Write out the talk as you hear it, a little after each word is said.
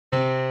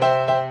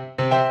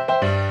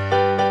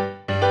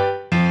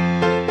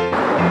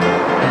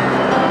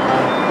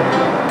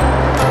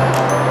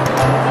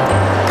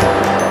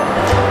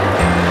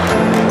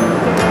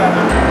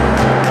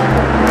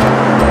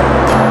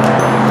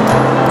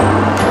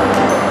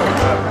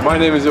My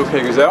name is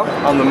Grocer.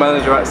 I'm the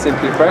manager at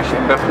Simply Fresh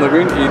in Bethnal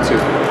Green, E2.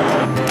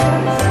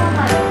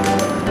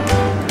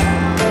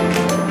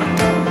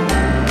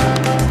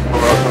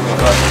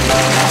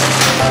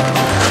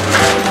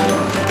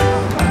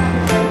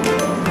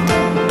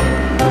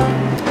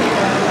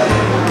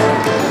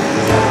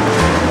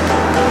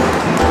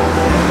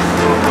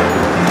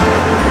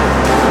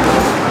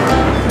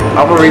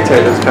 Other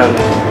retailers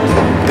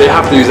they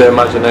have to use their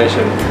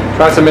imagination,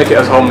 try to make it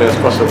as homely as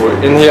possible.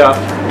 In here,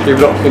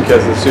 people don't think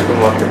it's a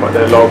supermarket, but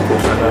they're local,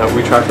 and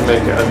we try to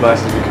make it as nice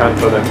as we can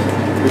for them.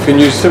 We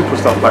can use simple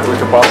stuff like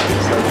wicker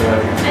baskets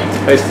and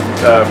place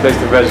the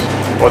veg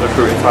or the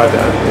fruit inside it,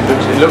 and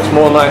it looks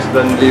more nice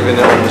than leaving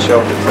it on the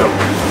shelf itself.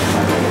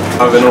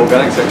 I have an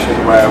organic section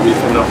where we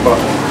can offer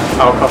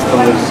our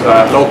customers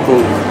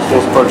local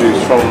source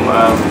produce from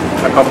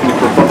a company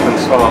called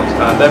Brockman's Farms,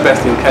 and they're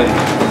based in Kent.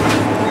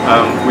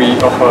 We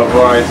offer a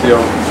variety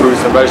of fruits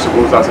and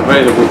vegetables that's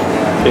available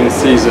in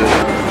season.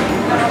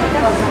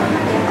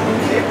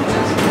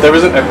 There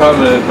isn't a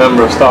permanent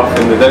member of staff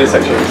in the deli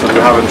section because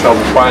we're having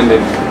trouble finding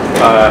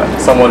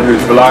someone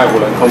who's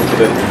reliable and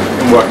confident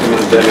in working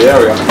in the deli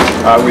area.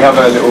 We have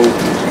a little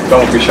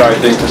don't be shy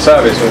thing for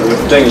service, a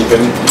little thing you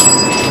can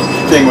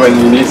ding when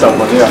you need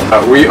someone.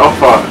 We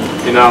offer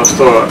in our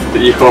store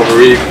the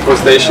refill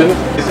station.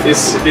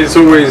 It's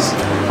always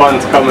fun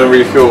to come and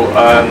refill.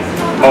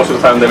 Most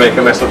of the time they make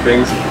a mess of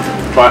things,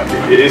 but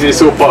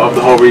it's all part of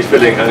the whole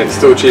refilling, and it's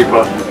still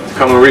cheaper to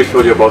come and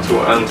refill your bottle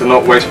and to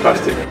not waste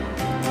plastic.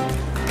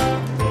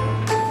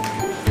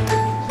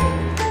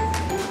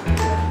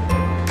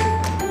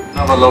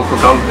 Another local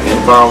company,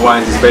 Borough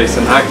Wines, is based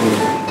in Hackney.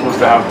 Of course,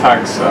 they have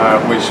tags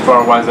which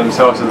Borough Wines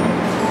themselves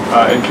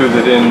have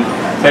included in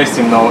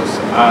tasting notes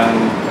and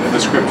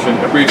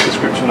a brief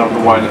description of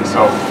the wine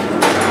itself.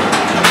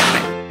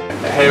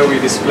 Here we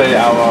display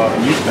our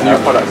new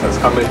products that's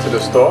come into the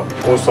store,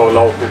 also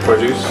local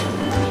produce.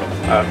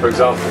 For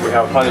example, we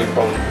have honey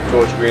from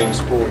Bethnal Green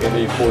School in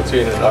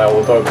E14 and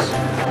Isle Dogs.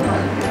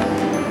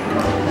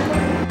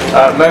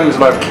 Mem is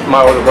my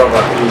older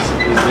brother. He's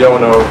the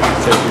owner of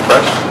Simply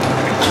Fresh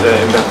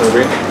in Bethnal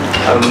Green,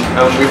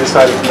 and we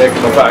decided to make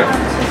him a bag.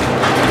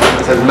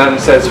 It says Mem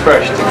says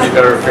fresh to keep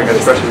everything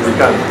as fresh as we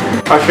can.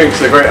 I think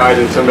it's a great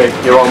idea to make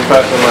your own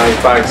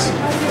personalised bags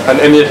and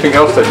anything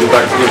else that you'd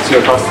like to give to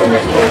your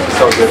customers or to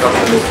sell to your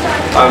customers.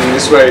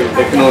 This way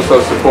they can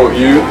also support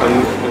you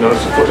and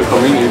support the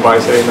community by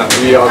saying that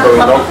we are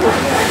going local.